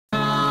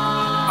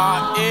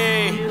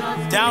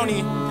Downey,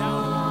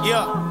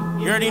 yeah,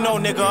 you already know,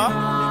 nigga.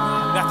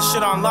 Got the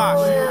shit on lock,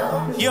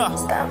 yeah,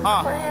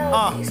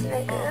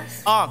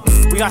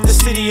 we got the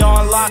city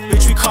on lock,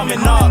 bitch, we coming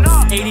up.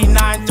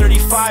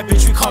 8935,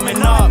 bitch, we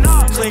coming up.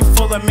 Click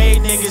full of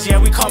made niggas,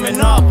 yeah, we coming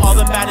up. All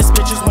the baddest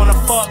bitches wanna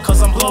fuck,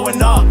 cause I'm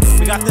blowing up.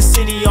 We got the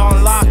city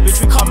on lock,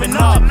 bitch, we coming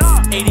up.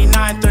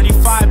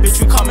 8935,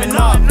 bitch, we coming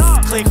up.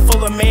 Click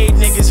full of made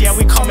niggas, yeah,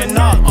 we coming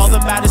up. All the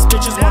baddest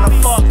bitches wanna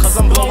fuck, cause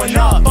I'm blowing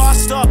up.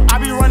 Bossed up, I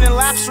be running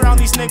laps around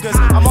these niggas.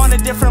 I'm on a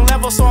different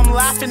level, so I'm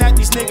laughing at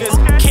these niggas.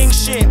 King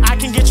shit, I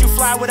can get you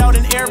fly without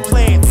an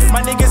airplane.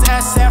 My niggas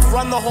SF,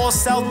 run the whole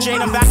South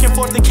Jane. I'm back and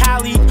forth to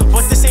Cali,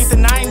 but this ain't the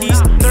 90s.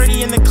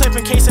 30 in the clip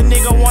in case a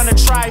nigga wanna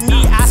try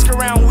me. Ask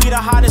around, we the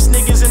hottest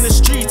niggas in the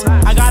streets.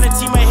 I got a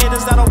team of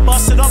hitters that'll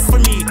bust it up for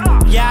me.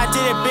 Yeah, I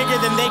did it bigger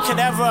than they could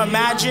ever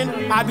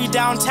imagine. I be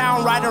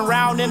downtown riding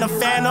around in a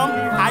Phantom.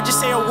 I just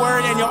say a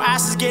word and your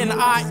ass is getting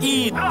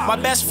IE'd. My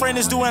best friend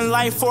is doing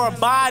life for a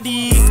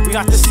body. We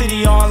got the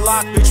city on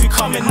lock, bitch, we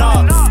coming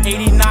up.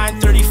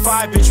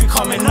 8935, bitch, we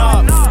coming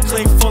up.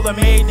 Click full of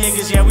made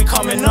niggas, yeah, we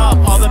coming up.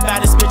 All the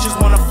baddest bitches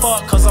wanna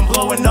fuck, cause I'm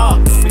blowing up.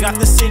 We got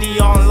the city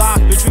on lock,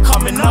 bitch, we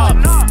coming up.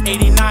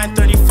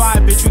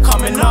 8935, bitch, we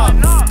coming up.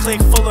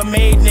 Click full of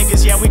made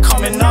niggas, yeah, we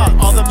coming up.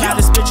 All the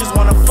baddest bitches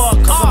wanna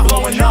fuck, cause I'm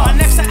blowing up. My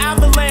next to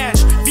Avalanche,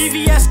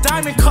 VVS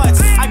diamond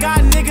cuts. I got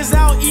niggas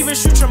out, even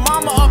shoot your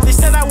mama up. They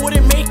said I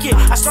wouldn't make it,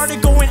 I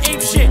started going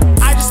ape shit.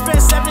 I just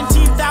spent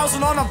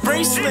 17,000 on a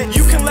bracelet.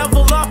 You can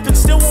level up and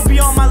still won't be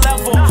on my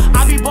level.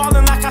 I be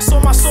ballin' like I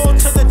sold my soul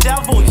to the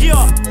devil,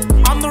 yeah.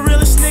 I'm the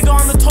realest nigga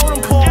on the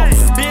totem pole,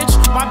 bitch,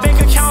 my bank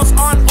account's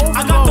on overload.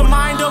 I got the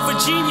mind of a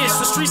genius,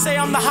 the streets say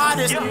I'm the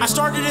hottest. I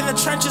started in the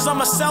trenches,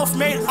 I'm a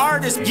self-made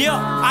artist, yeah.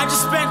 I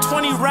just spent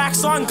 20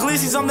 racks on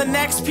glizzies, I'm the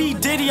next P.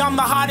 Diddy, I'm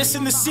the hottest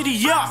in the city,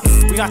 yeah.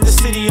 We got the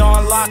city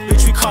on lock,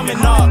 bitch, we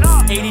coming up.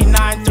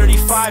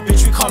 8935,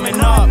 bitch, we coming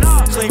up.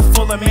 Click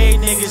full of made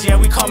niggas, yeah,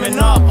 we coming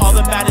up. All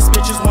the baddest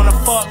bitches wanna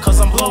fuck, cause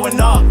I'm blowing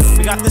up.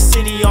 We got the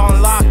city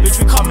on lock, bitch,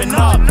 we coming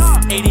up.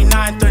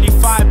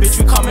 8935, bitch,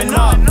 we coming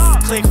up.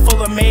 Click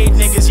full of made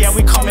niggas, yeah,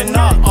 we coming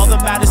up. All the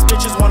baddest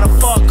bitches wanna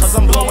fuck, cause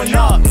I'm blowing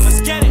up.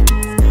 Let's get it,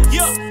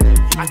 yeah.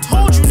 I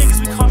told you niggas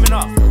we coming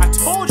up. I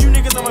told you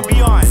niggas I'ma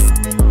be on.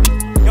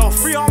 Yo,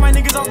 free all my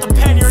niggas out the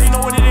pen, you already know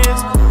what it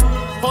is.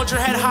 Hold your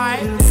head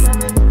high.